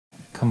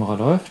Kamera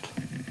läuft.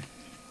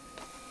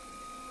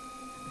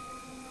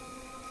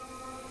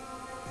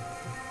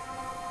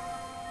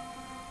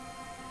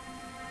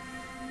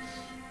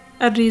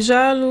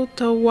 الرجال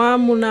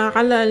قوامون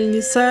على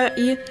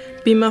النساء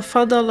بما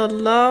فضل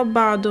الله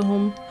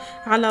بعضهم.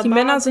 Die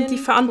Männer sind die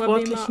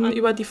Verantwortlichen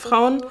über die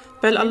Frauen,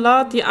 weil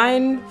Allah die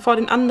einen vor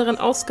den anderen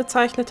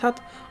ausgezeichnet hat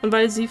und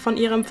weil sie von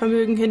ihrem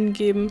Vermögen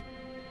hingeben.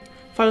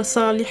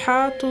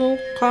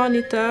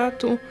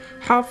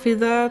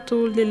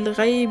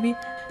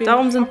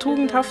 Darum sind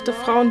tugendhafte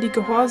Frauen die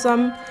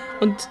Gehorsam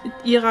und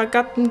ihrer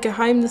Gatten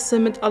Geheimnisse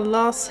mit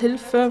Allahs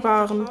Hilfe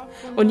wahren.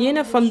 Und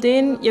jene, von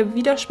denen ihr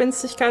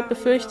Widerspenstigkeit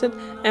befürchtet,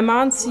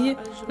 ermahnt sie,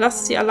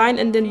 lasst sie allein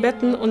in den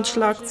Betten und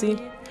schlagt sie.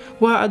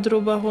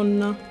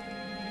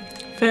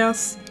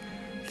 Vers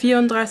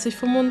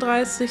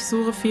 34-35,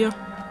 Sure 4.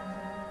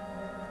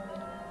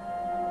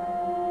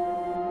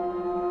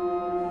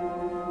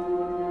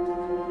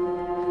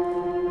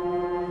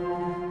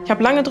 Ich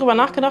habe lange darüber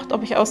nachgedacht,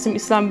 ob ich aus dem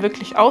Islam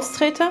wirklich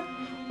austrete.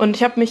 Und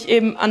ich habe mich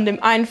eben an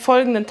dem einen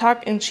folgenden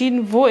Tag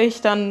entschieden, wo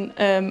ich dann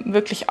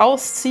wirklich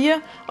ausziehe.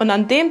 Und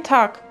an dem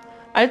Tag,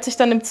 als ich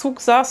dann im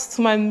Zug saß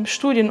zu meinem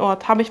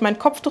Studienort, habe ich mein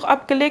Kopftuch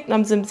abgelegt und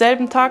am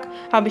selben Tag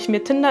habe ich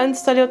mir Tinder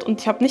installiert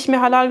und ich habe nicht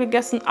mehr halal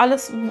gegessen.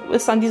 Alles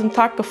ist an diesem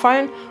Tag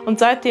gefallen und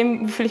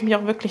seitdem fühle ich mich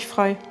auch wirklich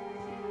frei.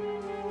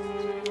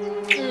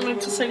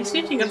 Das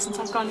interessiert den ganzen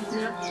Tag gar nicht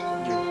mehr.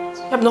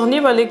 Ich habe noch nie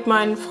überlegt,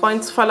 meinen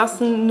Freund zu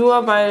verlassen,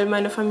 nur weil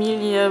meine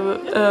Familie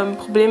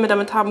Probleme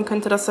damit haben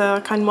könnte, dass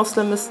er kein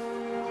Moslem ist.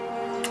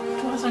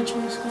 Du hast ein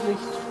schönes Gesicht.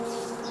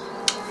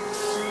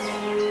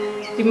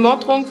 Die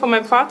Morddrohung von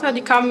meinem Vater,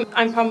 die kam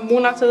ein paar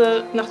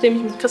Monate, nachdem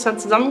ich mit Christian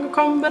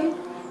zusammengekommen bin.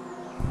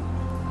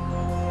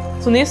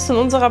 Zunächst in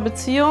unserer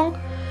Beziehung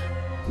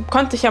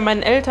konnte ich ja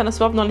meinen Eltern das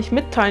überhaupt noch nicht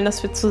mitteilen,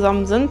 dass wir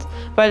zusammen sind,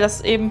 weil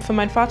das eben für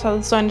meinen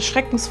Vater so eine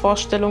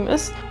Schreckensvorstellung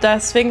ist.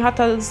 Deswegen hat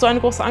er so eine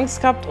große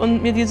Angst gehabt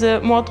und mir diese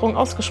Morddrohung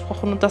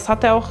ausgesprochen. Und das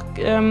hat er auch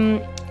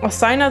aus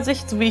seiner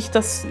Sicht, so wie ich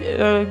das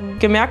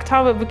gemerkt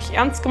habe, wirklich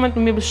ernst gemeint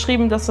und mir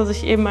beschrieben, dass er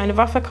sich eben eine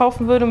Waffe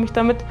kaufen würde und mich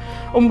damit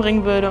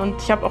umbringen würde.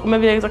 Und ich habe auch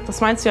immer wieder gesagt,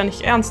 das meinst du ja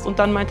nicht ernst. Und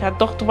dann meinte er,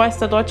 doch, du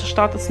weißt, der deutsche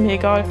Staat ist mir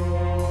egal.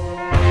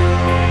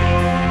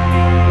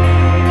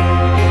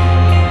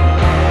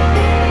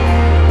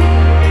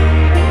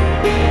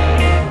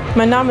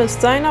 Mein Name ist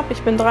Zeinab,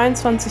 ich bin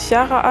 23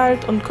 Jahre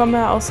alt und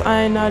komme aus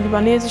einer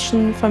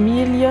libanesischen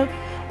Familie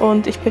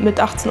und ich bin mit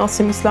 18 aus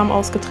dem Islam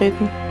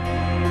ausgetreten.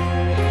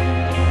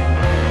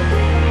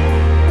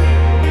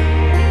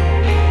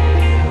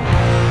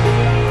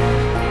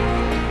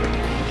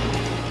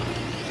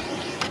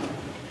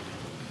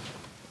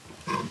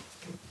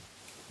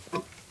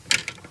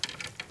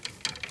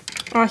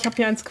 Oh, ich habe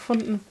hier eins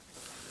gefunden.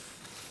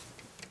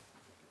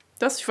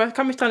 Ich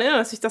kann mich daran erinnern,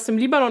 dass ich das im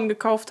Libanon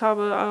gekauft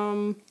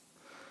habe.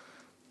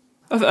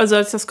 Also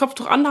als ich das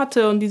Kopftuch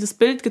anhatte und dieses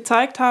Bild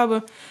gezeigt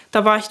habe,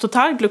 da war ich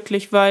total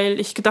glücklich, weil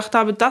ich gedacht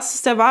habe, das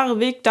ist der wahre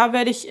Weg, da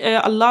werde ich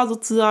Allah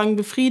sozusagen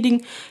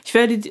befriedigen. Ich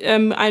werde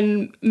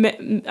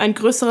einen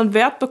größeren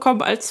Wert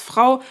bekommen als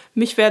Frau.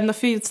 Mich werden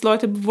dafür jetzt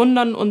Leute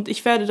bewundern und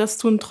ich werde das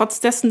tun, trotz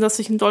dessen, dass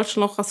ich in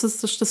Deutschland auch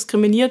rassistisch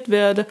diskriminiert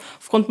werde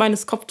aufgrund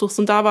meines Kopftuchs.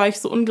 Und da war ich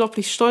so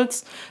unglaublich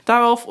stolz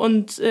darauf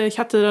und ich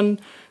hatte dann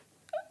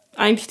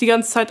eigentlich die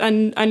ganze Zeit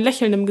ein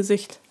Lächeln im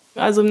Gesicht.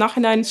 Also im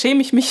Nachhinein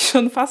schäme ich mich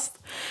schon fast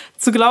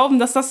zu glauben,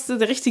 dass das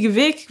der richtige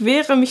Weg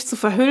wäre, mich zu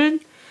verhüllen.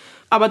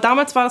 Aber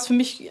damals war das für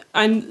mich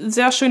ein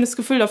sehr schönes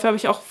Gefühl. Dafür habe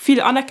ich auch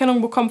viel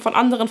Anerkennung bekommen von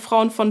anderen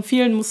Frauen, von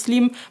vielen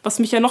Muslimen, was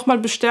mich ja nochmal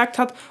bestärkt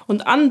hat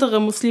und andere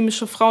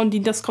muslimische Frauen,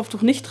 die das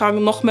Kopftuch nicht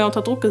tragen, noch mehr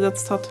unter Druck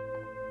gesetzt hat.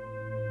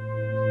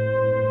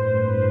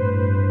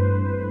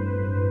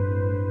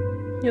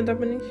 Ja, da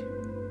bin ich.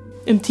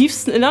 Im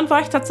tiefsten Innern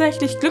war ich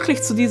tatsächlich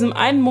glücklich zu diesem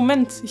einen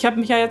Moment. Ich habe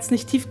mich ja jetzt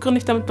nicht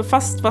tiefgründig damit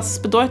befasst, was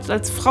es bedeutet,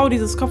 als Frau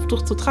dieses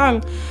Kopftuch zu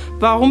tragen.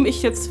 Warum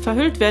ich jetzt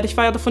verhüllt werde. Ich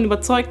war ja davon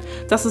überzeugt,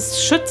 dass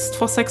es schützt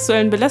vor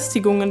sexuellen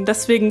Belästigungen.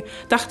 Deswegen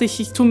dachte ich,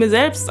 ich tue mir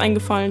selbst einen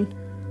Gefallen.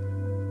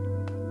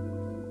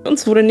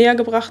 Uns wurde näher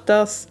gebracht,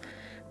 dass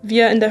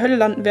wir in der Hölle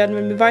landen werden,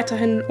 wenn wir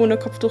weiterhin ohne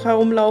Kopftuch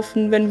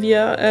herumlaufen, wenn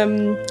wir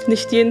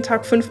nicht jeden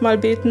Tag 5-mal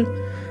beten.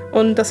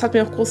 Und das hat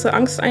mir auch große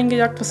Angst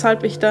eingejagt,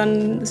 weshalb ich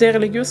dann sehr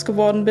religiös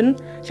geworden bin.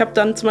 Ich habe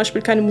dann zum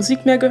Beispiel keine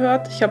Musik mehr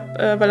gehört,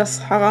 weil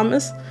das haram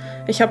ist.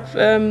 Ich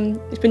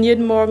bin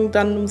jeden Morgen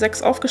dann um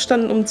 6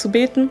 aufgestanden, um zu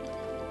beten.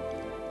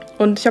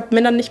 Und ich habe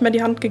Männern nicht mehr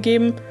die Hand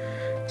gegeben.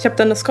 Ich habe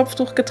dann das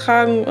Kopftuch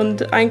getragen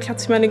und eigentlich hat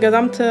sich mein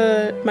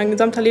gesamter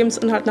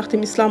Lebensinhalt nach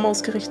dem Islam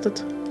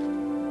ausgerichtet.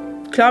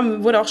 Klar,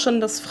 mir wurde auch schon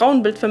das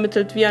Frauenbild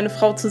vermittelt, wie eine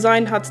Frau zu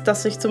sein hat,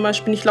 dass ich zum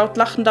Beispiel nicht laut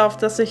lachen darf,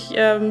 dass ich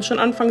schon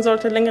anfangen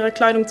sollte, längere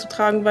Kleidung zu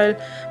tragen, weil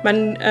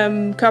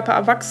mein Körper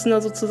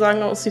erwachsener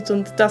sozusagen aussieht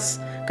und das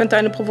könnte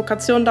eine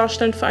Provokation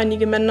darstellen für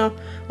einige Männer.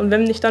 Und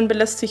wenn ich dann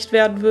belästigt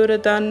werden würde,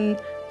 dann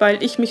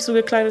weil ich mich so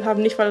gekleidet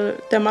habe, nicht weil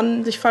der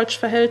Mann sich falsch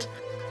verhält.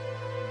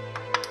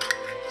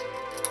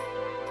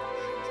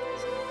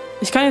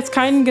 Ich kann jetzt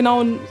keinen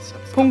genauen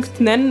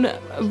Punkt nennen,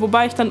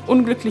 wobei ich dann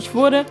unglücklich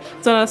wurde,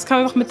 sondern es kam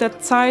einfach mit der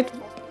Zeit,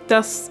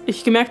 dass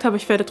ich gemerkt habe,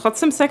 ich werde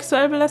trotzdem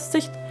sexuell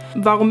belästigt.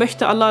 Warum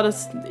möchte Allah,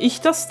 dass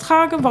ich das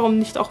trage? Warum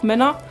nicht auch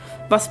Männer?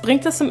 Was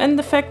bringt es im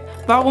Endeffekt?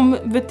 Warum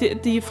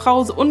wird die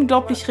Frau so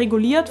unglaublich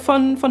reguliert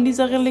von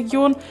dieser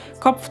Religion?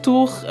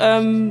 Kopftuch,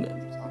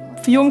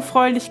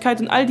 Jungfräulichkeit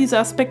und all diese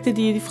Aspekte,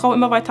 die die Frau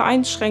immer weiter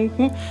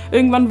einschränken.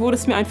 Irgendwann wurde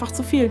es mir einfach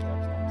zu viel.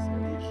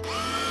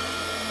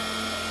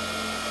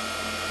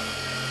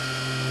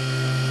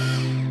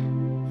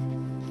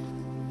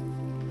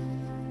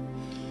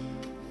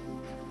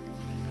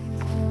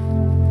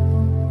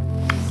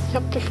 Ich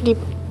hab dich lieb.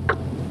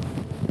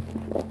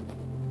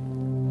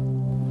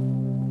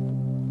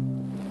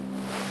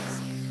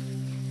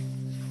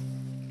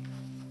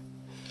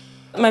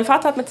 Mein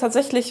Vater hat mir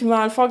tatsächlich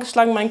mal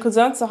vorgeschlagen, meinen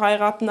Cousin zu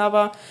heiraten,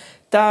 aber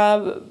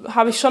da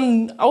habe ich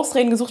schon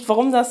Ausreden gesucht,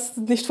 warum das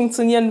nicht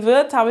funktionieren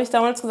wird. Habe ich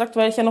damals gesagt,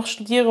 weil ich ja noch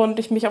studiere und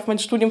ich mich auf mein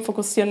Studium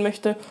fokussieren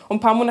möchte. Und ein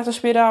paar Monate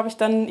später habe ich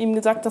dann ihm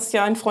gesagt, dass ich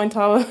ja einen Freund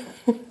habe.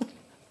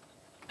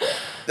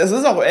 Das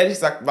ist auch ehrlich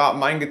gesagt war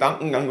mein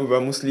Gedankengang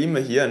über Muslime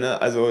hier,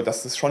 ne? Also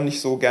dass es schon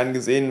nicht so gern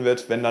gesehen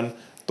wird, wenn dann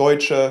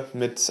Deutsche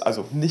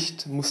also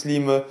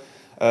Nicht-Muslime,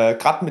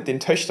 gerade mit den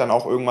Töchtern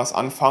auch irgendwas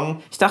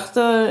anfangen. Ich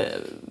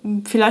dachte,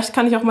 vielleicht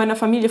kann ich auch meiner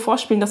Familie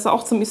vorspielen, dass er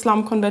auch zum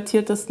Islam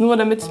konvertiert ist, nur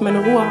damit ich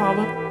meine Ruhe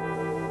habe.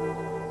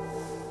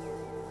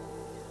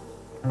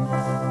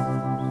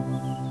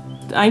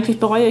 Eigentlich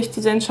bereue ich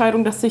diese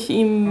Entscheidung, dass ich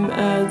ihm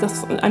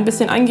das ein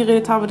bisschen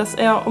eingeredet habe, dass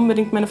er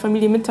unbedingt meiner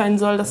Familie mitteilen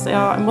soll, dass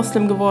er ein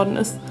Muslim geworden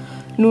ist.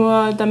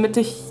 Nur damit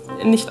ich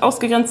nicht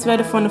ausgegrenzt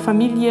werde von der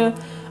Familie,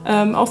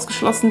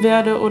 ausgeschlossen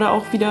werde oder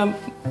auch wieder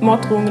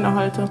Morddrohungen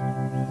erhalte.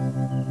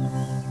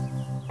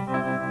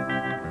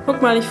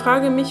 Guck mal, ich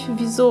frage mich,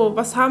 wieso?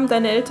 Was haben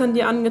deine Eltern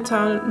dir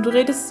angetan? Du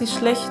redest sie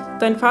schlecht,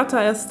 dein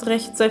Vater erst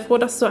recht. Sei froh,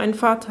 dass du einen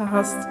Vater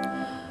hast.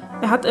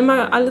 Er hat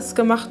immer alles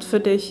gemacht für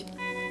dich.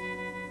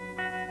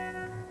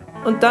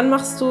 Und dann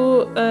machst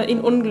du ihn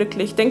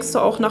unglücklich. Denkst du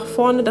auch nach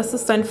vorne, das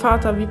ist dein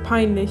Vater, wie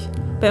peinlich.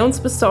 Bei uns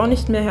bist du auch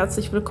nicht mehr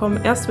herzlich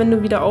willkommen. Erst wenn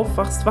du wieder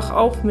aufwachst. Wach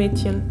auf,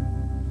 Mädchen.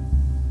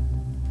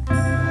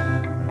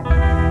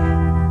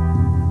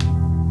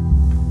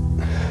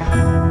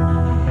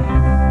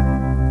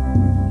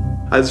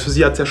 Also für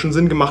sie hat es ja schon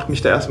Sinn gemacht,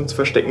 mich da erstmal zu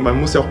verstecken, weil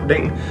man muss ja auch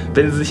bedenken,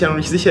 wenn sie sich ja noch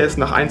nicht sicher ist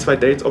nach 1, 2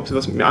 Dates, ob sie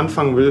was mit mir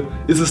anfangen will,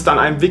 ist es dann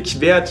einem wirklich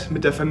wert,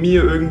 mit der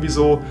Familie irgendwie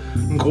so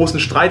einen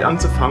großen Streit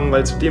anzufangen,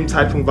 weil zu dem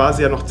Zeitpunkt war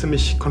sie ja noch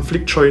ziemlich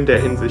konfliktscheu in der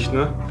Hinsicht,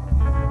 ne?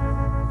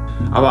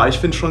 Aber ich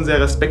finde es schon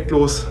sehr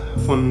respektlos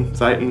von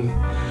Seiten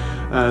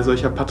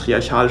solcher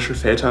patriarchalischen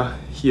Väter,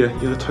 hier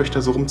ihre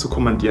Töchter so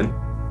rumzukommandieren.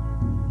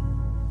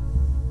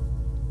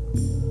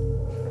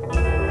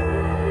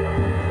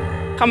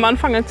 Am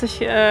Anfang, als ich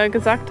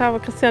gesagt habe,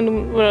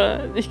 Christian,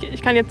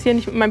 ich kann jetzt hier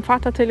nicht mit meinem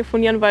Vater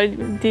telefonieren, weil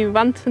die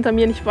Wand hinter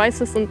mir nicht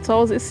weiß ist und zu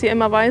Hause ist sie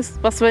immer weiß.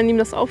 Was, wenn ihm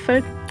das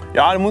auffällt?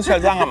 Ja, da muss ich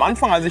halt sagen, am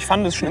Anfang, also ich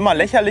fand es schon immer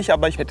lächerlich,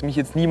 aber ich hätte mich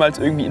jetzt niemals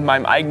irgendwie in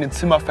meinem eigenen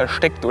Zimmer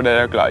versteckt oder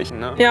dergleichen.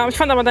 Ne? Ja, ich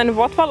fand aber deine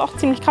Wortwahl auch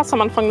ziemlich krass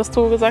am Anfang, dass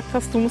du gesagt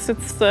hast, du musst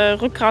jetzt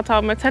Rückgrat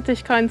haben, als hätte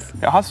ich keins.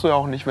 Ja, hast du ja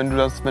auch nicht, wenn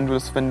du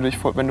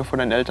vor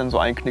deinen Eltern so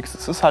einknickst.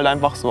 Es ist halt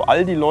einfach so,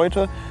 all die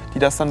Leute, die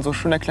das dann so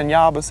schön erklären,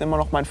 ja, aber es ist immer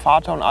noch mein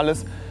Vater und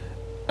alles.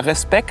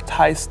 Respekt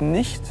heißt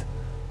nicht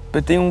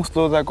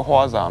bedingungsloser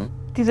Gehorsam.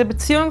 Diese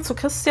Beziehung zu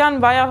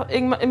Christian war ja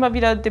immer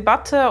wieder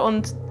Debatte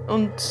und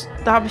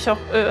da habe ich auch,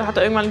 hat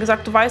er irgendwann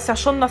gesagt, du weißt ja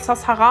schon, dass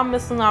das Haram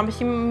ist. Und dann habe ich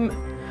ihm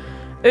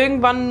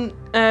irgendwann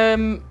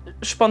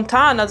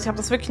spontan, also ich habe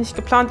das wirklich nicht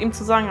geplant, ihm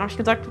zu sagen, habe ich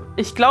gesagt,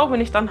 ich glaube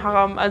nicht an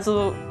Haram.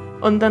 Also,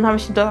 und dann habe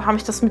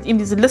ich das mit ihm,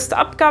 diese Liste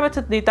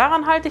abgearbeitet, nee,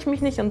 daran halte ich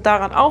mich nicht und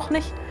daran auch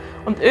nicht.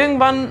 Und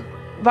irgendwann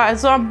war er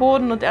so am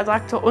Boden und er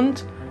sagte,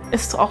 und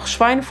isst du auch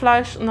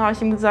Schweinefleisch? Und dann habe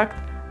ich ihm gesagt,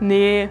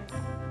 nee.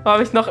 Da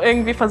habe ich noch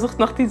irgendwie versucht,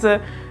 noch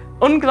diese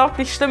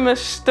unglaublich schlimme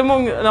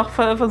Stimmung noch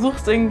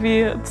versucht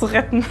irgendwie zu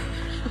retten.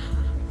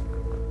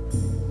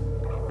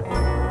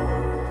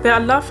 Wer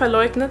Allah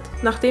verleugnet,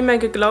 nachdem er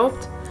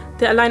geglaubt,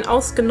 der allein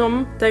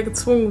ausgenommen, der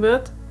gezwungen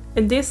wird,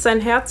 indes sein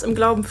Herz im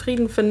Glauben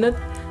Frieden findet,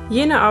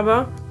 jene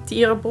aber, die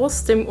ihre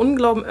Brust dem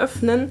Unglauben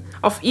öffnen,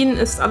 auf ihnen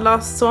ist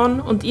Allahs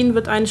Zorn und ihnen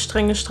wird eine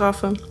strenge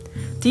Strafe.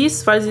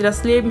 Dies, weil sie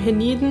das Leben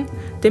hienieden,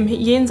 dem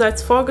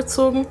Jenseits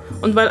vorgezogen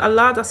und weil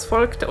Allah das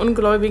Volk der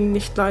Ungläubigen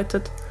nicht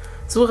leitet.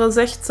 Sura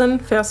 16,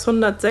 Vers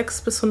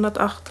 106 bis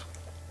 108.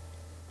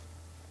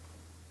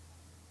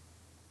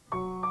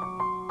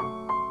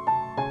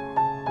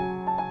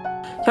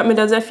 Ich habe mir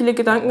da sehr viele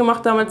Gedanken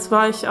gemacht. Damals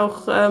war ich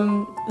auch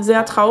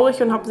sehr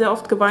traurig und habe sehr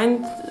oft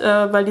geweint,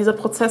 weil dieser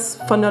Prozess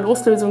von der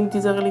Loslösung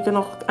dieser Religion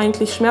auch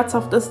eigentlich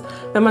schmerzhaft ist.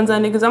 Wenn man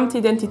seine gesamte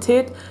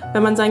Identität,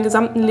 wenn man seinen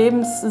gesamten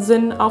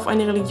Lebenssinn auf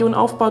eine Religion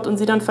aufbaut und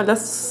sie dann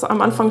verlässt, ist es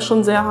am Anfang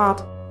schon sehr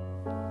hart.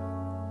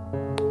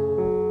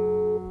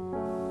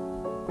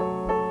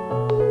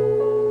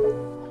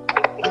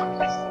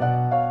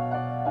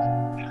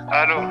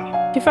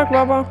 Hallo. Kifak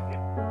Baba.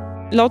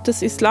 Laut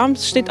des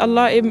Islams steht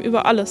Allah eben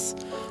über alles.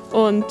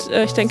 Und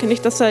ich denke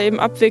nicht, dass er eben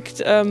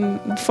abwägt,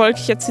 folge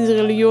ich jetzt dieser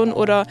Religion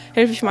oder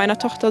helfe ich meiner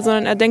Tochter,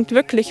 sondern er denkt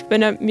wirklich,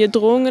 wenn er mir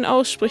Drohungen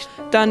ausspricht,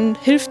 dann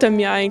hilft er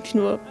mir eigentlich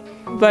nur,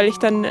 weil ich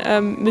dann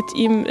mit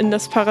ihm in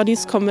das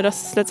Paradies komme.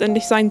 Das ist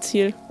letztendlich sein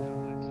Ziel.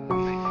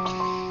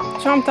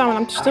 شو عم تعمل؟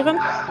 عم تشتغل؟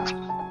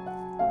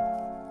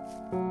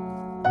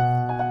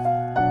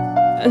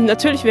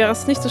 Natürlich wäre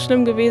es nicht so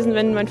schlimm gewesen,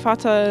 wenn mein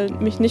Vater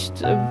mich nicht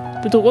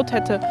bedroht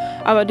hätte.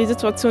 Aber die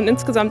Situation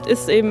insgesamt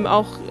ist eben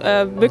auch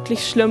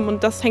wirklich schlimm.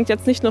 Und das hängt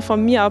jetzt nicht nur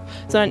von mir ab,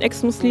 sondern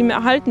Ex-Muslime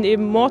erhalten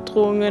eben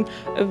Morddrohungen,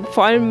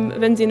 vor allem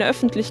wenn sie in der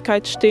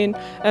Öffentlichkeit stehen.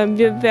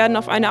 Wir werden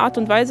auf eine Art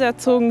und Weise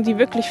erzogen, die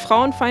wirklich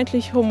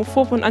frauenfeindlich,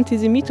 homophob und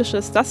antisemitisch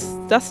ist.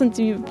 Das sind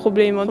die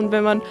Probleme. Und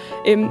wenn man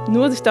eben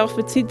nur sich darauf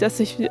bezieht, dass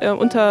ich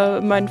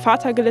unter meinen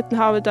Vater gelitten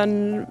habe,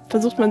 dann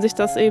versucht man sich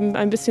das eben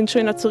ein bisschen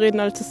schöner zu reden,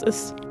 als es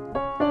ist.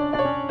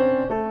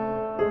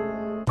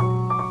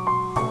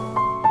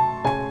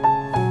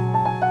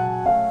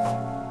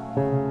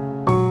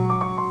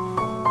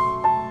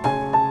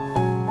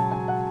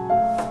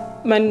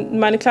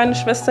 Meine kleine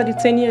Schwester, die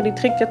 10-Jährige, die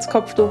trägt jetzt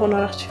Kopftuch und da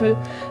dachte ich,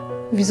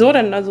 wieso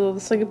denn? Also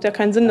das ergibt ja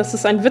keinen Sinn, das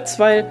ist ein Witz,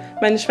 weil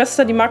meine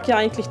Schwester, die mag ja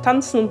eigentlich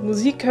tanzen und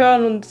Musik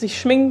hören und sich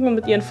schminken und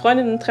mit ihren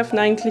Freundinnen treffen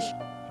eigentlich.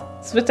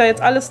 Es wird ja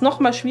jetzt alles noch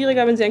mal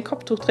schwieriger, wenn sie ein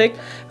Kopftuch trägt,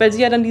 weil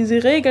sie ja dann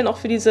diese Regeln auch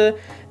für diese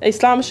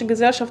islamische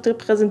Gesellschaft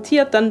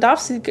repräsentiert. Dann darf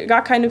sie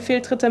gar keine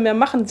Fehltritte mehr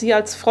machen, sie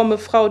als fromme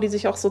Frau, die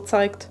sich auch so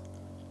zeigt.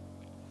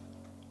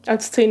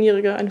 Als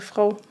 10-Jährige, eine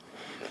Frau.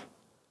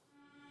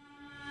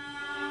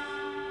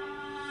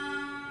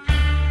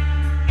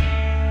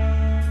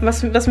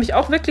 Was mich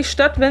auch wirklich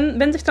stört,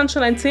 wenn sich dann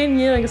schon ein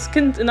 10-jähriges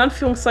Kind in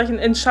Anführungszeichen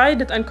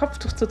entscheidet, ein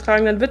Kopftuch zu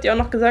tragen, dann wird ihr auch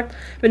noch gesagt,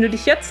 wenn du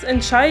dich jetzt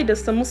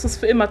entscheidest, dann musst du es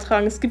für immer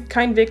tragen. Es gibt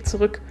keinen Weg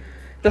zurück.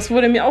 Das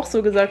wurde mir auch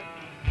so gesagt.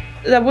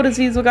 Da wurde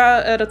sie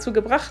sogar dazu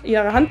gebracht,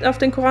 ihre Hand auf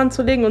den Koran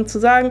zu legen und zu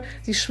sagen,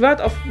 sie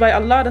schwört bei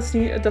Allah, dass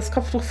sie das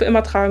Kopftuch für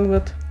immer tragen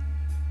wird.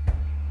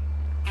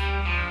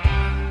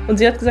 Und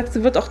sie hat gesagt,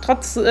 sie wird auch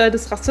trotz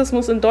des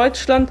Rassismus in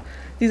Deutschland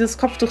dieses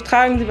Kopftuch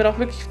tragen. Sie wird auch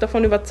wirklich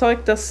davon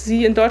überzeugt, dass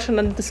sie in Deutschland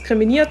dann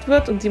diskriminiert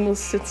wird und sie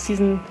muss jetzt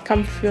diesen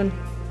Kampf führen.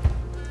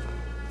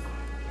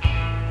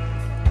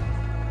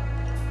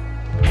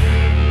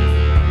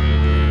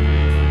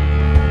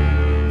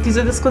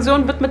 Diese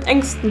Diskussion wird mit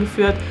Ängsten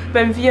geführt.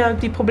 Wenn wir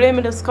die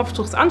Probleme des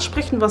Kopftuchs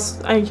ansprechen,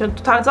 was eigentlich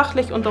total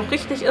sachlich und auch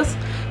richtig ist,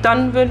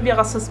 dann würden wir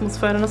Rassismus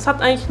fördern. Das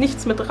hat eigentlich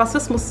nichts mit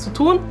Rassismus zu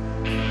tun.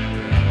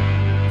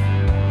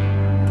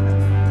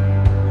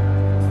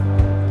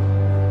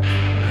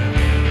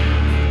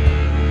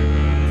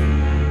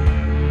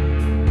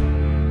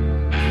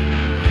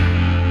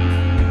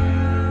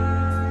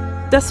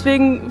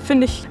 Deswegen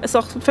finde ich es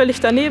auch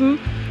völlig daneben,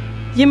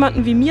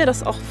 jemanden wie mir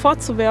das auch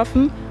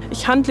vorzuwerfen.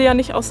 Ich handle ja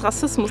nicht aus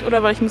Rassismus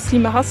oder weil ich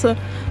Muslime hasse,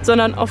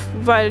 sondern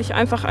weil ich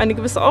einfach eine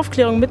gewisse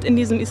Aufklärung mit in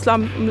diesen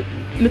Islam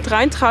mit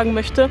reintragen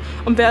möchte.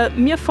 Und wer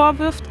mir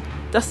vorwirft,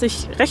 dass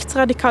ich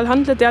rechtsradikal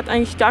handle, der hat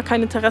eigentlich gar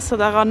kein Interesse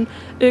daran,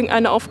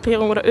 irgendeine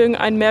Aufklärung oder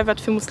irgendeinen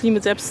Mehrwert für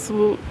Muslime selbst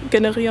zu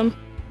generieren.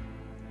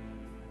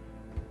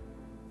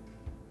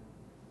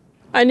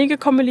 Einige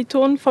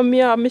Kommilitonen von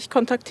mir haben mich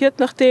kontaktiert,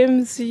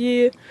 nachdem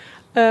sie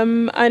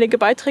einige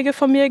Beiträge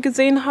von mir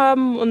gesehen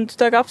haben. Und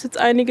da gab es jetzt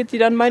einige, die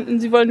dann meinten,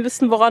 sie wollen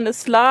wissen, woran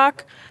es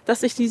lag,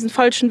 dass ich diesen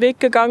falschen Weg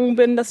gegangen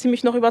bin, dass sie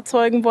mich noch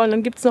überzeugen wollen.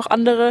 Dann gibt es noch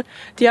andere,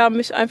 die haben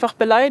mich einfach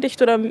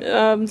beleidigt oder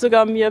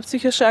sogar mir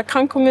psychische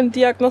Erkrankungen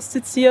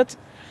diagnostiziert.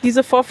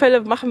 Diese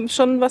Vorfälle machen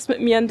schon was mit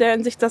mir in der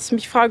Hinsicht, dass ich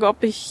mich frage,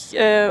 ob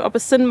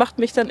es Sinn macht,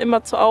 mich dann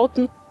immer zu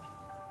outen.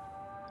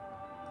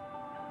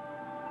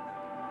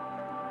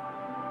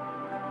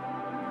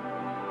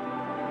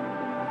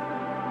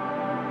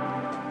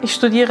 Ich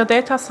studiere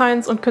Data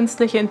Science und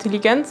künstliche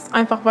Intelligenz,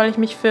 einfach weil ich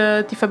mich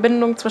für die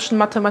Verbindung zwischen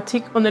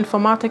Mathematik und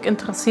Informatik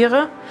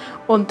interessiere.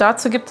 Und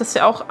dazu gibt es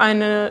ja auch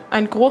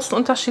einen großen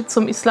Unterschied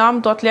zum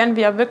Islam. Dort lernen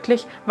wir ja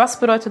wirklich, was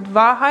bedeutet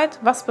Wahrheit,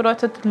 was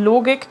bedeutet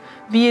Logik,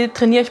 wie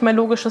trainiere ich mein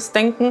logisches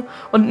Denken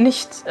und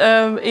nicht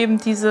eben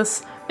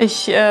dieses,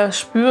 ich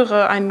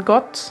spüre einen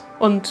Gott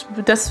und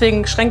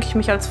deswegen schränke ich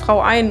mich als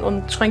Frau ein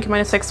und schränke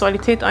meine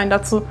Sexualität ein.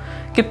 Dazu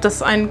gibt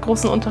es einen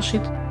großen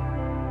Unterschied.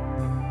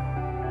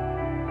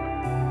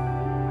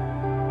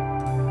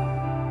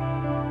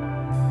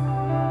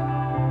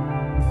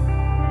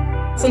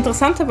 Das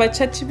Interessante bei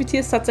ChatGPT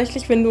ist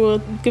tatsächlich, wenn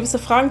du gewisse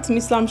Fragen zum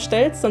Islam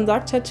stellst, dann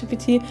sagt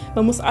ChatGPT,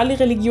 man muss alle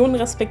Religionen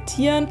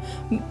respektieren,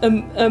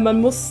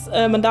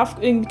 man darf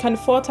irgendwie keine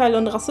Vorteile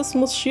und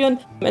Rassismus schüren.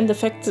 Im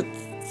Endeffekt,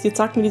 jetzt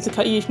sagt mir diese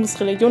KI, ich muss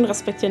Religion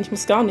respektieren, ich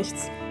muss gar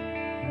nichts.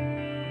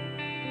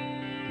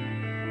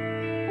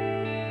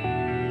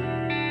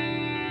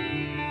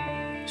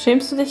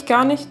 Schämst du dich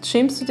gar nicht?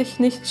 Schämst du dich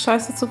nicht,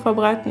 Scheiße zu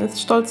verbreiten,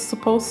 ist stolz zu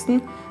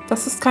posten?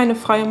 Das ist keine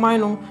freie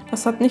Meinung.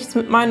 Das hat nichts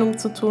mit Meinung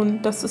zu tun.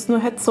 Das ist nur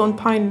Hetze und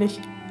peinlich.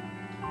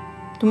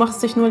 Du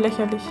machst dich nur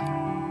lächerlich.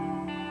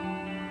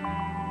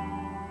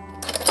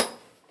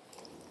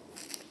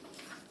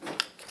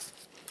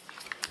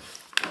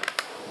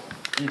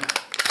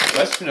 Ich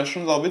weiß, ich finde das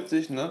schon sau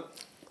witzig, ne?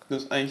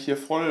 Das ist eigentlich hier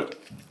voll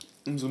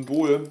ein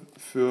Symbol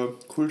für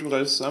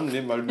kulturelles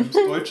Zusammenleben, weil du nimmst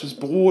deutsches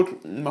Brot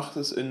und machst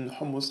es in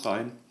Hummus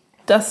rein.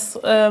 Das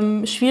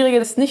Schwierige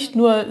ist nicht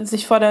nur,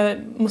 sich vor der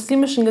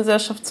muslimischen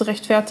Gesellschaft zu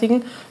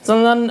rechtfertigen,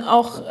 sondern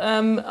auch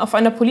auf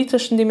einer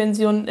politischen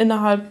Dimension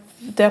innerhalb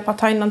der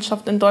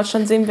Parteienlandschaft in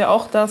Deutschland sehen wir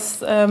auch,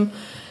 dass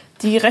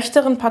die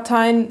rechteren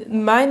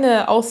Parteien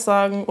meine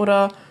Aussagen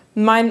oder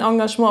mein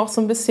Engagement auch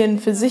so ein bisschen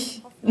für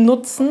sich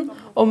nutzen,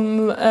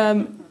 um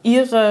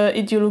ihre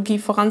Ideologie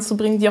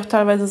voranzubringen, die auch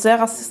teilweise sehr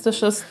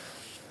rassistisch ist.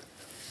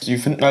 Sie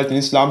finden halt den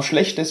Islam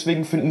schlecht,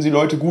 deswegen finden sie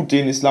Leute gut, die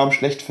den Islam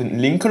schlecht finden.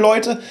 Linke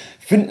Leute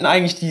finden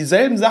eigentlich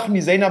dieselben Sachen,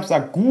 die Zeinab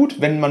sagt,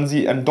 gut, wenn man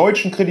sie an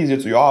Deutschen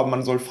kritisiert, so ja,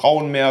 man soll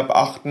Frauen mehr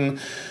beachten,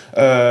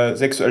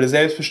 sexuelle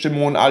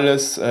Selbstbestimmung und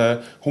alles,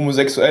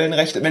 homosexuellen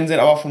Rechte. Wenn sie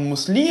dann aber von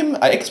Muslimen,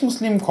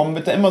 Ex-Muslimen kommen,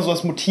 wird da immer so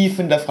das Motiv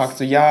hinterfragt,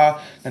 so ja,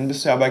 dann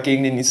bist du ja aber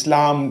gegen den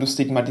Islam, du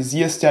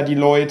stigmatisierst ja die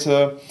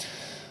Leute.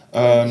 Ich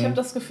habe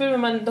das Gefühl,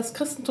 wenn man das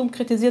Christentum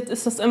kritisiert,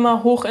 ist das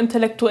immer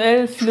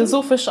hochintellektuell,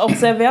 philosophisch auch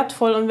sehr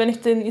wertvoll. Und wenn ich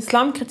den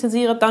Islam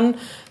kritisiere, dann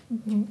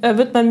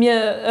wird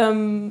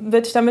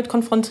ich damit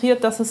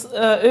konfrontiert, dass es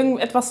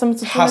irgendetwas damit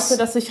zu tun hätte,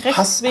 dass ich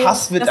rechts wäre.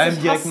 Hass wird einem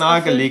direkt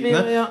nahegelegt.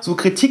 Wäre, ne? ja. So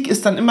Kritik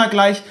ist dann immer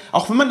gleich,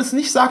 auch wenn man es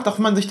nicht sagt, auch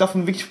wenn man sich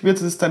davon wirklich probiert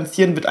zu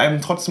distanzieren, wird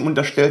einem trotzdem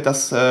unterstellt,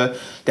 dass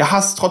der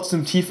Hass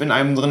trotzdem tief in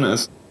einem drin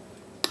ist.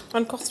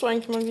 Wann kochst du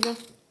eigentlich mal wieder?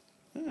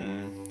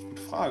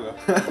 Gute Frage.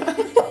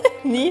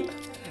 Nie?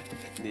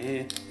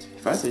 Nee,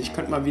 ich weiß nicht, ich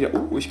könnte mal wieder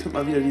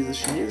diese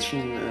chinesischen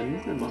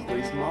Nudeln machen, weil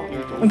ich es mag.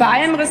 Und bei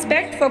allem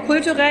Respekt vor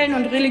kulturellen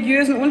und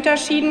religiösen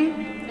Unterschieden,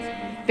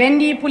 wenn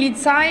die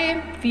Polizei,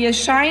 wie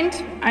es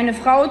scheint, eine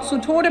Frau zu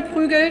Tode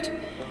prügelt,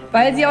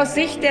 weil sie aus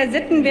Sicht der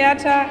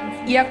Sittenwärter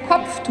ihr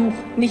Kopftuch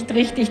nicht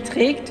richtig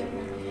trägt,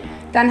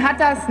 dann hat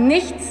das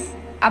nichts,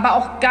 aber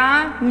auch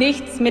gar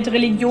nichts mit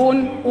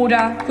Religion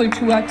oder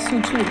Kultur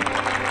zu tun.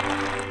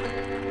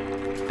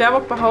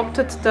 Baerbock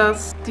behauptet,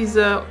 dass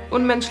diese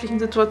unmenschlichen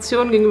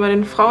Situationen gegenüber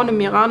den Frauen im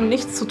Iran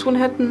nichts zu tun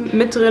hätten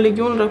mit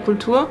Religion oder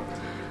Kultur.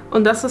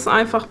 Und das ist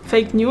einfach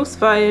Fake News,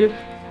 weil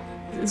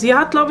sie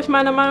hat, glaube ich,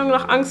 meiner Meinung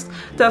nach Angst,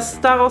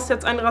 dass daraus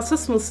jetzt ein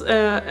Rassismus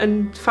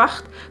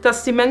entfacht,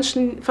 dass die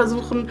Menschen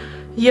versuchen,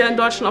 hier in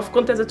Deutschland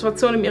aufgrund der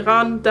Situation im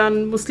Iran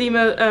dann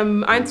Muslime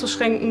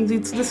einzuschränken,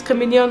 sie zu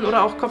diskriminieren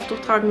oder auch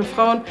kopftuchtragende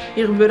Frauen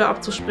ihre Würde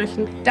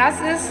abzusprechen. Das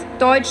ist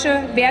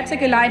deutsche,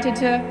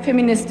 wertegeleitete,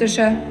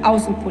 feministische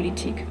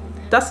Außenpolitik.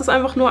 Das ist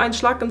einfach nur ein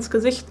Schlag ins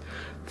Gesicht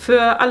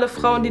für alle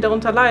Frauen, die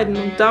darunter leiden.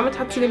 Und damit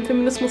hat sie dem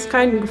Feminismus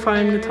keinen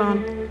Gefallen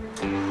getan.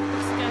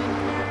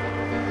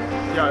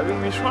 Ja,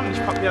 irgendwie schon. Ich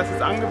habe mir das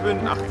jetzt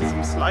angewöhnt nach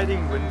diesem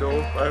Sliding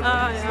Window,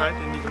 Slide,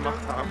 den die gemacht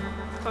haben.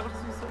 Das war doch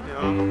süß.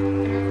 Ja.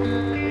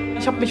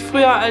 Ich habe mich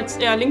früher als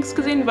eher links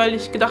gesehen, weil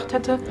ich gedacht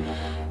hätte,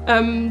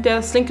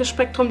 das linke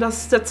Spektrum,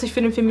 das setzt sich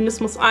für den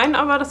Feminismus ein,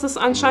 aber das ist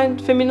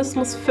anscheinend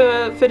Feminismus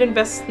für den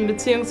Westen,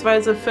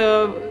 beziehungsweise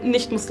für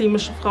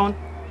nicht-muslimische Frauen.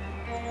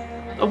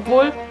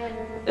 Obwohl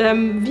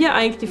wir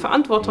eigentlich die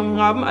Verantwortung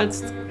haben,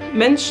 als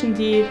Menschen,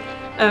 die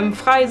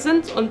frei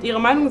sind und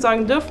ihre Meinung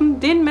sagen dürfen,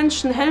 den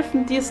Menschen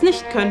helfen, die es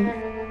nicht können.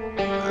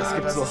 Es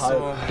gibt so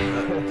halb.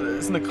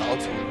 Das ist eine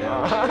Grauzone.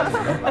 Ja.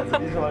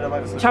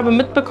 Ich habe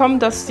mitbekommen,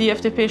 dass die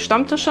FDP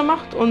Stammtische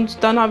macht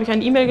und dann habe ich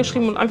eine E-Mail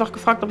geschrieben und einfach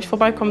gefragt, ob ich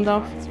vorbeikommen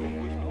darf.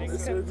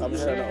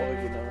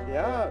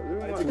 Ja,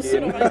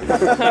 irgendwann.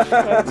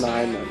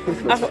 Nein.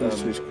 Ach,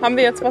 haben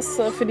wir jetzt was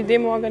für die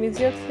Demo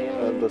organisiert hier?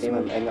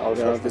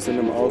 Wir sind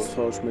im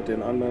Austausch mit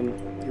den anderen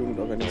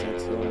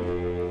Jugendorganisationen.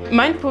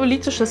 Mein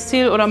politisches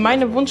Ziel oder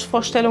meine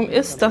Wunschvorstellung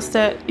ist, dass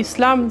der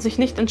Islam sich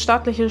nicht in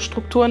staatliche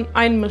Strukturen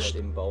einmischt.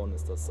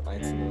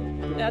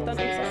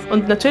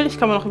 Und natürlich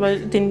kann man auch über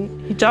den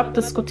Hijab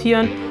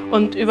diskutieren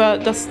und über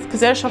das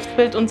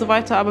Gesellschaftsbild und so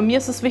weiter, aber mir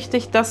ist es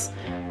wichtig, dass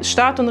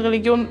Staat und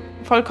Religion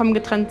vollkommen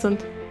getrennt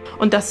sind.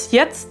 Und dass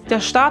jetzt der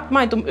Staat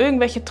meint, um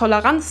irgendwelche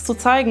Toleranz zu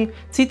zeigen,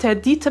 zieht er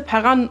DİTİB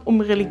heran, um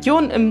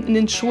Religion in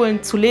den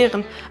Schulen zu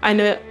lehren.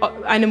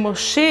 Eine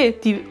Moschee,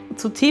 die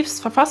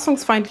zutiefst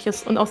verfassungsfeindlich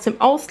ist und aus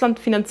dem Ausland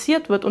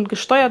finanziert wird und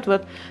gesteuert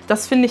wird,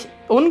 das finde ich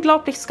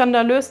unglaublich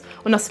skandalös.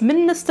 Und das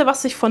Mindeste,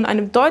 was ich von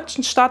einem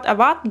deutschen Staat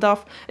erwarten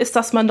darf, ist,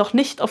 dass man doch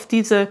nicht auf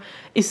diese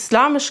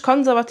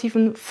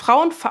islamisch-konservativen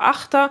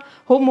Frauenverachter,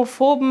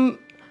 Homophoben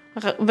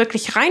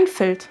wirklich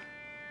reinfällt.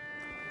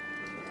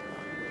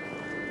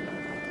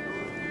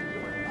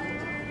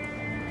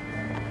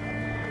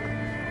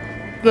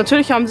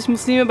 Natürlich haben sich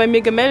Muslime bei mir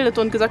gemeldet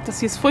und gesagt,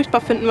 dass sie es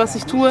furchtbar finden, was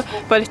ich tue,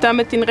 weil ich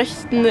damit den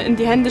Rechten in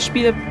die Hände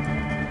spiele.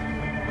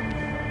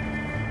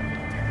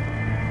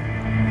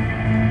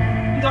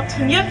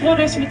 Indoktriniert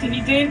wurde ich mit den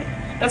Ideen,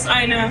 dass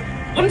eine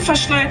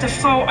unverschleierte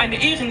Frau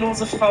eine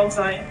ehrenlose Frau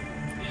sei.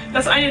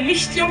 Dass eine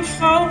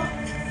Nichtjungfrau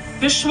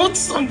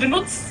beschmutzt und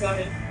benutzt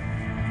sei.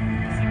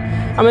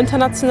 Am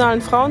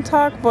Internationalen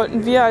Frauentag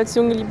wollten wir als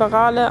junge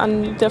Liberale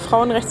an der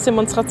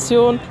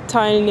Frauenrechtsdemonstration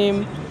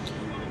teilnehmen.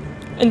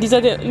 In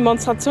dieser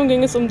Demonstration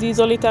ging es um die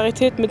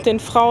Solidarität mit den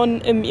Frauen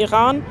im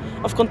Iran,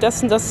 aufgrund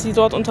dessen, dass sie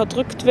dort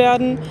unterdrückt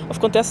werden,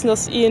 aufgrund dessen,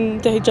 dass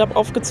ihnen der Hijab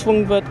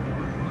aufgezwungen wird.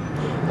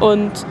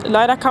 Und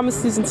leider kam es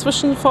zu diesen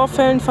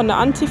Zwischenvorfällen von der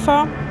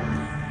Antifa.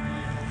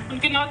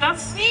 Und genau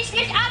das... Wie ich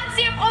mich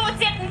anziehe,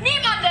 provoziert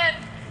niemanden!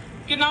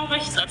 Genau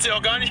recht. Das hat sie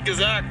auch gar nicht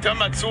gesagt. Hör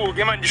mal zu,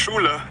 geh mal in die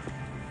Schule.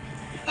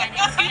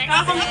 Es geht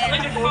darum, dass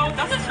eine Frau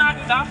das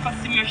tragen darf, was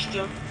sie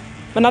möchte.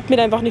 Man hat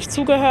mir einfach nicht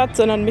zugehört,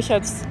 sondern mich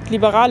als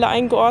Liberale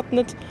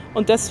eingeordnet.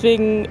 Und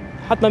deswegen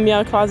hat man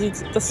mir quasi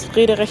das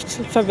Rederecht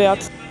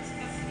verwehrt.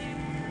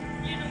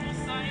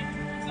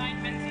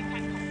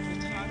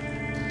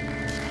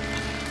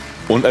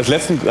 Und als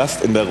letzten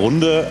Gast in der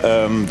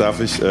Runde darf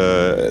ich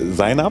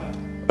Zeinab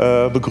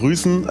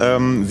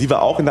begrüßen. Sie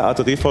war auch in der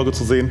ATD-Folge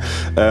zu sehen,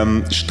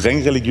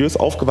 streng religiös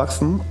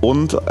aufgewachsen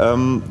und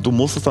du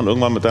musstest dann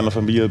irgendwann mit deiner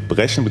Familie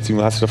brechen,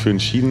 beziehungsweise hast dich dafür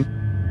entschieden.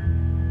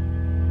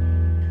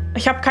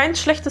 Ich habe kein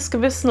schlechtes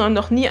Gewissen und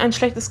noch nie ein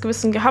schlechtes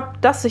Gewissen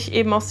gehabt, dass ich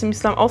eben aus dem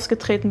Islam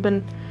ausgetreten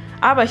bin.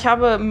 Aber ich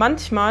habe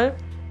manchmal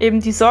eben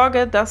die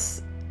Sorge,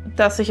 dass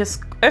ich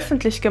es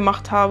öffentlich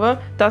gemacht habe,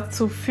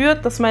 dazu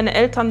führt, dass meine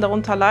Eltern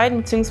darunter leiden,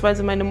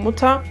 beziehungsweise meine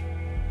Mutter.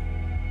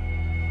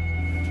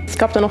 Es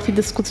gab dann noch die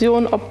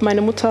Diskussion, ob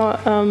meine Mutter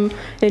in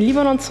den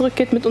Libanon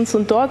zurückgeht mit uns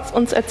und dort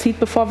uns erzieht,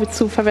 bevor wir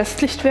zu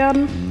verwestlicht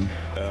werden.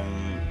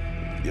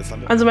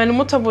 Also meine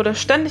Mutter wurde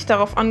ständig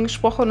darauf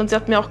angesprochen und sie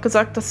hat mir auch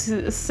gesagt, dass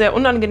es sehr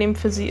unangenehm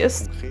für sie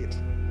ist.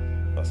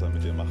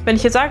 Wenn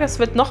ich ihr sage, es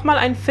wird nochmal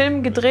ein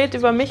Film gedreht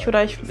über mich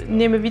oder ich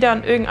nehme wieder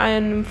an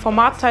irgendeinem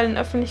Format teil in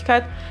der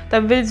Öffentlichkeit,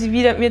 dann will sie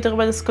wieder mit mir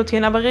darüber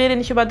diskutieren. Aber rede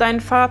nicht über deinen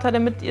Vater,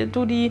 damit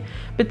du die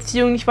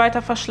Beziehung nicht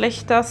weiter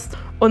verschlechterst.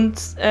 Und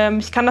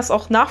ich kann das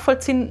auch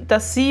nachvollziehen,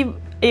 dass sie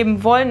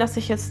eben wollen, dass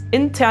ich es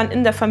intern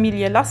in der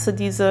Familie lasse,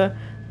 diese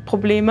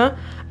Probleme.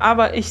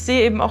 Aber ich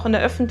sehe eben auch in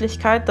der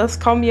Öffentlichkeit, dass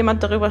kaum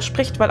jemand darüber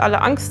spricht, weil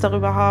alle Angst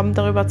darüber haben,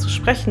 darüber zu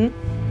sprechen.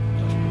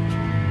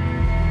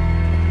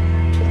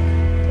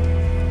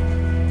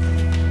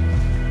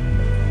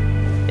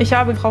 Ich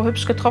habe Frau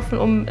Hübsch getroffen,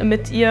 um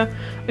mit ihr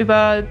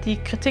über die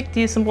Kritik,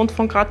 die es im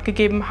Rundfunk gerade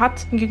gegeben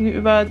hat,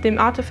 gegenüber dem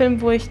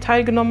Arte-Film, wo ich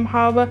teilgenommen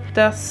habe,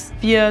 dass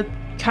wir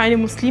keine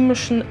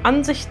muslimischen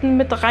Ansichten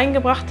mit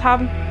reingebracht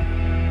haben.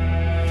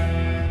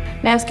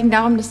 Na, es ging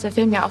darum, dass der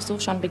Film ja auch so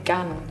schon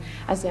begann.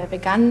 Also er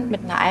begann mit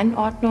einer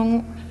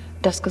Einordnung,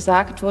 dass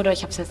gesagt wurde,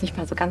 ich habe es jetzt nicht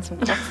mehr so ganz im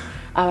Kopf,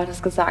 aber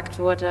dass gesagt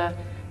wurde,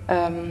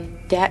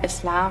 der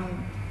Islam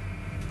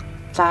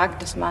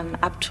sagt, dass man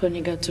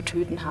Abtrünnige zu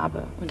töten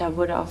habe. Und da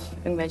wurde auf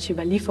irgendwelche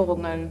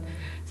Überlieferungen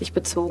sich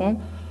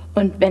bezogen.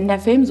 Und wenn der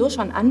Film so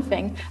schon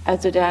anfängt,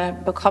 also da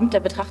bekommt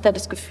der Betrachter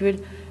das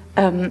Gefühl,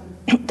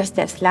 dass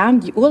der Islam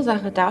die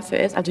Ursache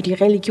dafür ist, also die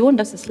Religion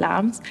des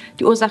Islams,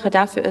 die Ursache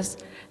dafür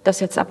ist, dass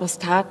jetzt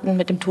Apostaten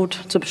mit dem Tod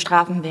zu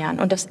bestrafen wären.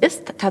 Und das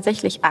ist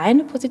tatsächlich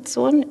eine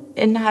Position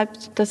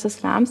innerhalb des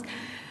Islams.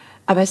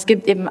 Aber es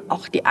gibt eben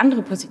auch die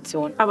andere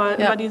Position. Aber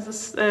über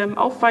dieses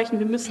Aufweichen,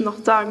 wir müssen noch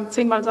sagen,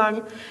 10-mal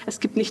sagen,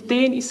 es gibt nicht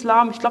den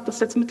Islam. Ich glaube, das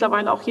ist jetzt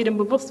mittlerweile auch jedem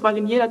bewusst, weil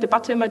in jeder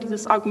Debatte immer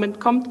dieses Argument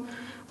kommt.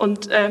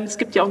 Und es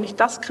gibt ja auch nicht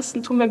das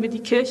Christentum, wenn wir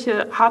die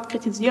Kirche hart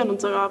kritisieren und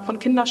sogar von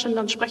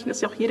Kinderschändern sprechen,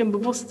 ist ja auch jedem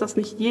bewusst, dass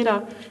nicht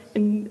jeder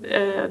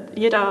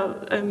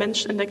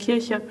Mensch in der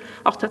Kirche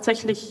auch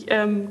tatsächlich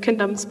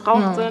Kinder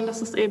missbraucht, sondern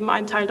dass es eben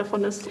ein Teil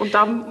davon ist. Und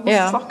da muss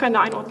es auch keine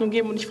Einordnung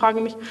geben. Und ich frage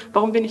mich,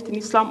 warum wir nicht den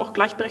Islam auch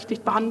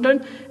gleichberechtigt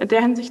behandeln, in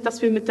der Hinsicht,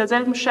 dass wir mit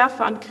derselben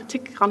Schärfe an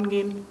Kritik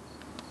rangehen.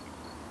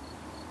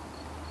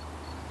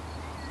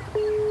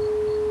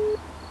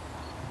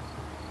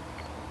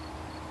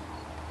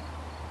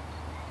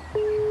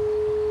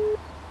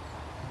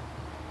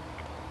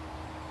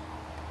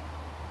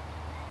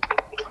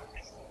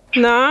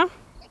 Na?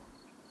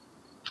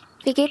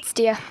 Wie geht's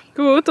dir?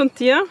 Gut, und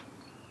dir?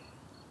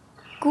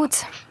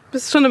 Gut.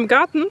 Bist du schon im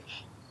Garten?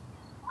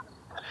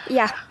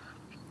 Ja.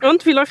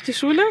 Und, wie läuft die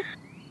Schule?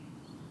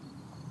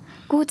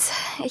 Gut,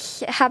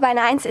 ich habe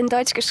eine 1 in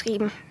Deutsch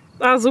geschrieben.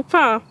 Ah,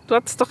 super. Du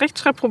hattest doch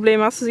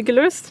Rechtschreibprobleme. Hast du sie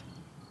gelöst?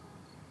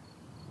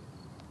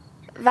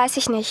 Weiß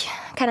ich nicht.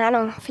 Keine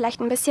Ahnung, vielleicht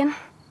ein bisschen.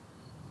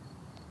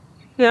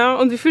 Ja,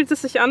 und wie fühlt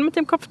es sich an mit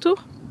dem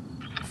Kopftuch?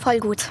 Voll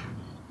gut.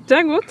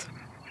 Sehr gut?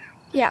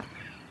 Ja.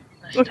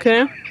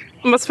 Okay.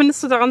 Und was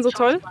findest du daran so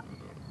toll?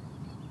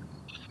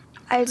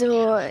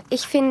 Also,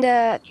 ich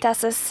finde,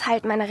 dass es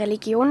halt meine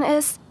Religion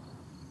ist.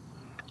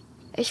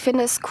 Ich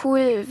finde es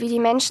cool, wie die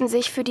Menschen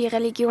sich für die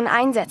Religion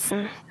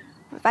einsetzen.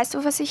 Weißt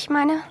du, was ich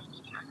meine?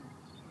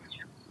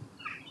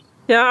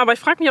 Ja, aber ich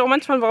frage mich auch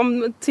manchmal,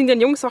 warum ziehen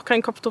denn Jungs auch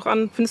kein Kopftuch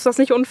an? Findest du das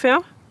nicht unfair?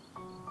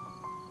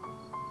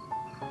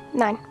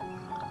 Nein.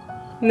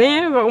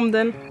 Nee, warum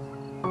denn?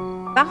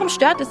 Warum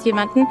stört es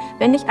jemanden,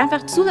 wenn ich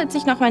einfach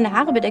zusätzlich noch meine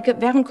Haare bedecke?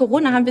 Während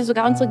Corona haben wir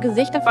sogar unsere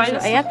Gesichter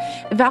verschleiert.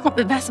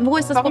 Wo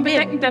ist das Warum Problem?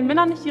 bedecken denn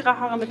Männer nicht ihre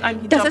Haare mit einem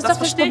Hijab? Das ist doch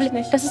das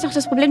Problem. Das ist doch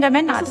das Problem der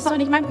Männer. Das ist doch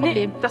nicht mein Problem.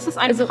 Nee, das ist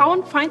ein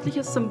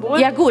frauenfeindliches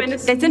Symbol. Ja gut,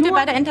 jetzt sind wir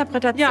bei der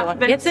Interpretation. Ja,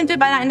 jetzt sind wir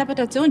bei einer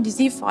Interpretation, die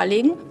Sie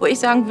vorlegen, wo ich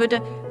sagen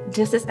würde,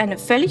 das ist eine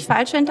völlig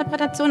falsche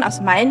Interpretation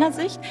aus meiner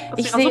Sicht. Aus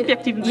Ihrer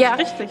subjektiven Sicht, ja,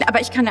 richtig.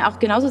 Aber ich kann ja auch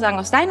genauso sagen,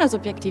 aus deiner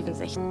subjektiven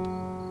Sicht.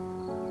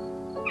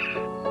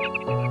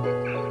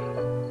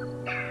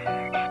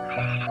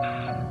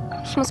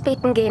 Ich muss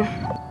beten gehen.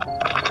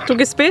 Du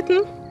gehst beten?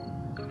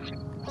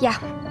 Ja.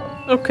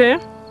 Okay.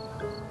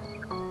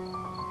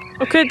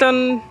 Okay,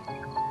 dann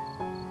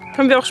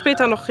können wir auch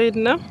später noch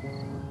reden, ne?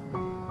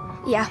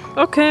 Ja.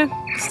 Okay,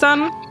 bis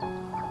dann.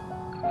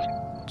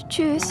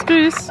 Tschüss.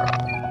 Tschüss.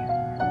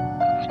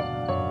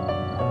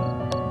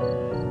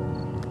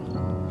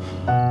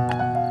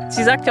 Sie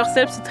Sie sagt ja auch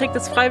selbst, sie trägt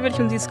es freiwillig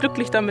und sie ist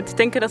glücklich damit. Ich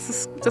denke, dass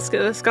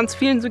es ganz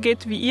vielen so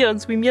geht wie ihr und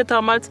so wie mir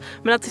damals.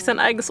 Man hat sich sein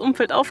eigenes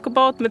Umfeld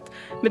aufgebaut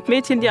mit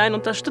Mädchen, die einen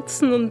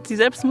unterstützen und die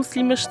selbst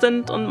muslimisch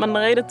sind und man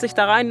redet sich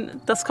da rein.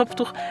 Das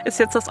Kopftuch ist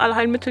jetzt das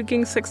Allheilmittel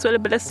gegen sexuelle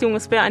Belästigung.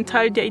 Es wäre ein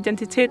Teil der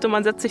Identität und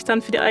man setzt sich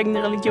dann für die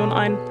eigene Religion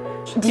ein.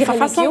 Die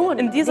Verfassung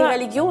in dieser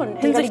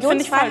Die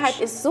Religionsfreiheit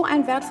ist so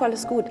ein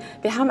wertvolles Gut.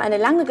 Wir haben eine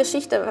lange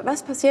Geschichte.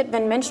 Was passiert,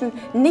 wenn Menschen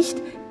nicht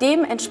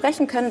dem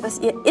entsprechen können, was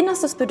ihr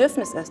innerstes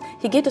Bedürfnis ist?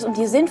 Hier geht es um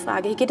die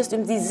Sinnfrage, hier geht es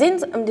um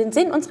den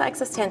Sinn unserer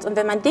Existenz. Und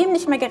wenn man dem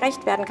nicht mehr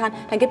gerecht werden kann,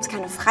 dann gibt es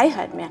keine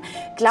Freiheit mehr.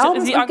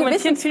 Glauben und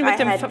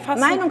Gewissensfreiheit,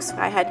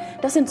 Meinungsfreiheit,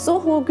 das sind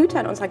so hohe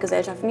Güter in unserer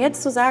Gesellschaft. Und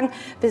jetzt zu sagen,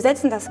 wir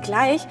setzen das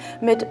gleich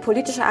mit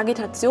politischer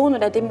Agitation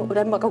oder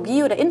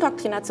Demagogie oder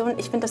Indoktrination,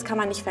 ich finde, das kann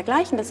man nicht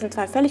vergleichen. Das sind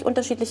zwei völlig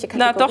unterschiedliche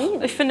Kategorien. Na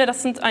doch, ich finde,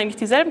 das sind eigentlich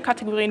dieselben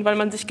Kategorien, weil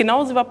man sich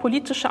genauso über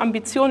politische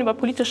Ambitionen, über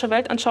politische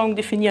Weltanschauungen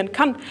definieren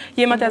kann.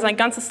 Jemand, der sein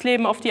ganzes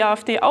Leben auf die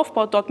AfD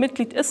aufbaut, dort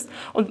Mitglied ist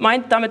und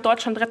meint, damit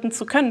Deutschland retten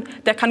zu können,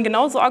 der kann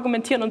genauso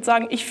argumentieren und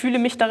sagen, ich fühle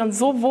mich darin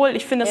so wohl,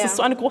 ich finde, es ist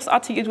so eine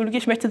großartige Ideologie,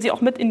 ich möchte sie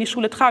auch mit in die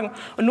Schule tragen.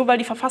 Und nur weil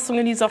die Verfassung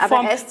in dieser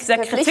Form sehr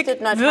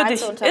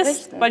kritikwürdig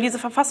ist, weil diese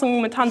Verfassung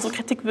momentan so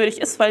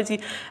kritikwürdig ist, weil sie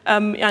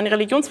ein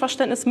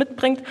Religionsverständnis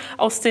mitbringt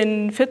aus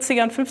den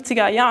 40er und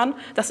 50er Jahren,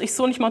 das ich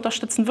so nicht mehr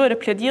unterstützen würde,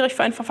 plädiere ich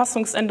für eine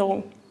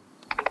Verfassungsänderung.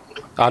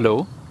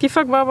 Hallo?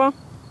 Kifak Baba.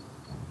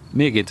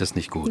 Mir geht es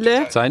nicht gut.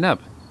 Zeinab.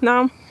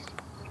 Na.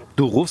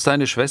 Du rufst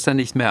deine Schwester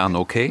nicht mehr an,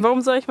 okay? Warum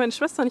soll ich meine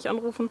Schwester nicht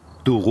anrufen?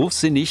 Du rufst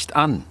sie nicht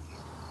an.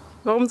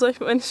 Warum soll ich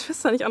meine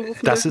Schwester nicht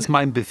anrufen? Das ist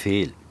mein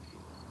Befehl.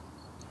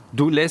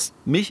 Du lässt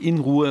mich in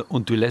Ruhe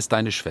und du lässt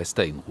deine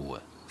Schwester in Ruhe.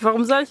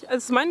 Warum soll ich?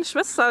 Es ist meine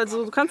Schwester,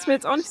 also du kannst mir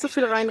jetzt auch nicht so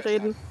viel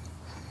reinreden.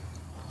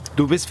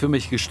 Du bist für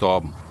mich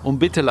gestorben. Und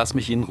bitte lass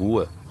mich in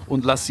Ruhe.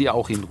 Und lass sie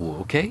auch in Ruhe,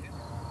 okay?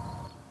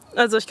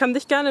 Also ich kann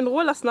dich gerne in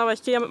Ruhe lassen, aber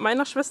ich gehe ja mit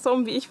meiner Schwester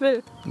um, wie ich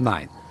will.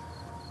 Nein.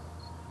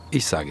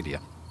 Ich sage dir,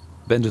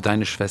 wenn du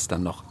deine Schwester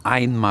noch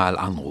einmal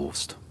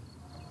anrufst,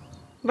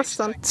 was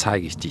dann?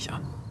 Zeige ich dich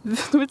an.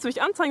 Du willst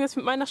mich anzeigen, dass ich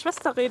mit meiner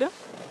Schwester rede?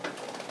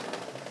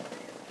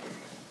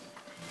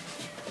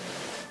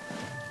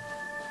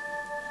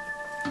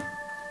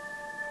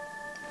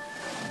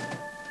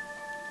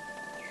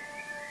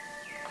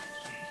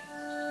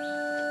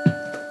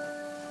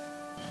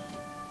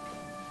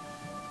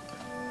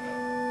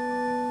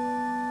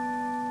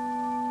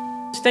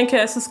 Ich denke,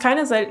 es ist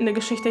keine seltene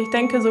Geschichte. Ich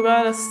denke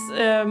sogar, dass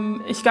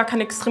ich gar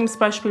kein extremes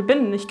Beispiel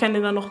bin. Ich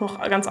kenne da noch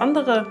ganz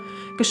andere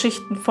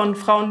Geschichten von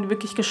Frauen, die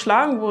wirklich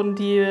geschlagen wurden,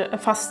 die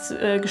fast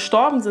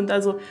gestorben sind.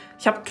 Also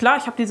ich habe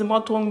diese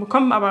Morddrohungen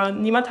bekommen, aber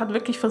niemand hat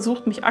wirklich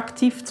versucht, mich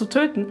aktiv zu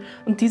töten.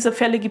 Und diese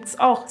Fälle gibt es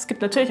auch. Es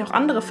gibt natürlich auch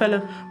andere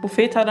Fälle, wo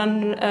Väter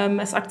dann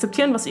es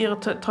akzeptieren, was ihre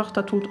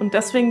Tochter tut. Und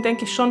deswegen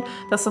denke ich schon,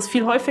 dass das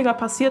viel häufiger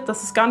passiert,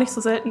 dass es gar nicht so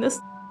selten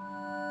ist.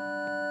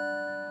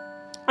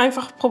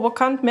 Einfach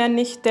provokant, mehr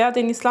nicht. Der,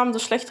 den Islam so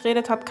schlecht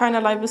redet, hat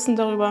keinerlei Wissen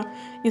darüber.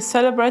 Ihr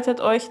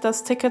celebratet euch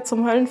das Ticket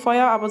zum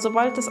Höllenfeuer, aber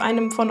sobald es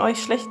einem von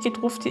euch schlecht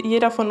geht, ruft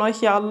jeder von euch,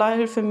 ja Allah,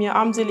 hilfe mir,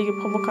 armselige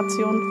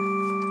Provokation.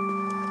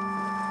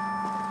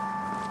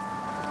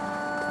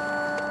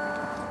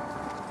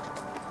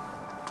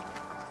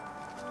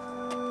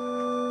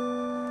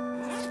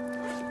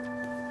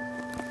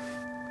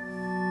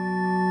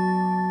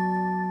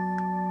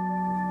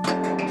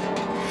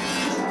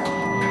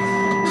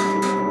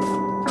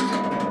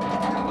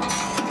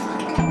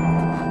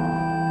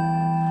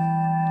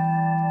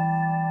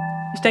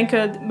 Ich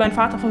denke, mein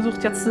Vater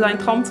versucht jetzt seinen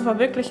Traum zu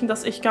verwirklichen,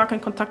 dass ich gar keinen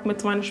Kontakt mehr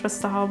zu meiner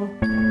Schwester habe.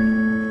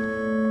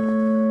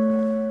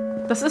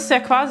 Das ist ja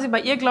quasi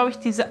bei ihr, glaube ich,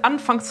 diese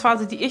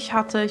Anfangsphase, die ich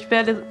hatte. Ich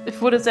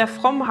wurde sehr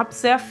fromm, habe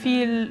sehr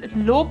viel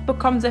Lob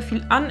bekommen, sehr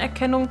viel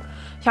Anerkennung.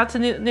 Ich hatte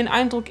den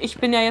Eindruck, ich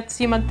bin ja jetzt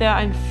jemand, der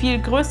einen viel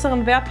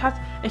größeren Wert hat.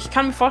 Ich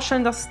kann mir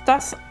vorstellen, dass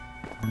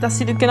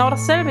sie genau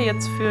dasselbe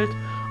jetzt fühlt.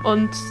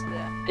 Und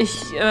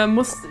ich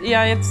muss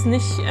ja jetzt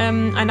nicht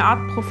eine Art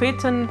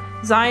Prophetin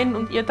sein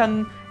und ihr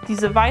dann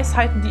diese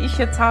Weisheiten, die ich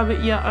jetzt habe,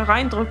 ihr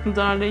reindrücken,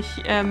 sondern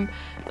ich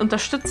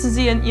unterstütze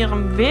sie in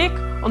ihrem Weg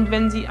und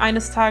wenn sie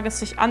eines Tages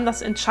sich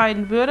anders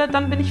entscheiden würde,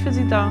 dann bin ich für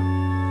sie da.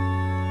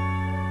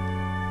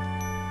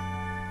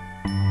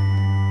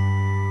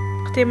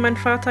 Nachdem mein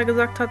Vater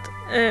gesagt hat,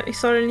 ich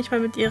solle nicht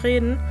mehr mit ihr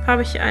reden,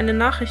 habe ich eine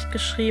Nachricht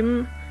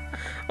geschrieben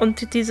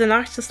und diese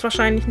Nachricht ist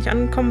wahrscheinlich nicht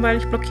angekommen, weil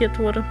ich blockiert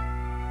wurde.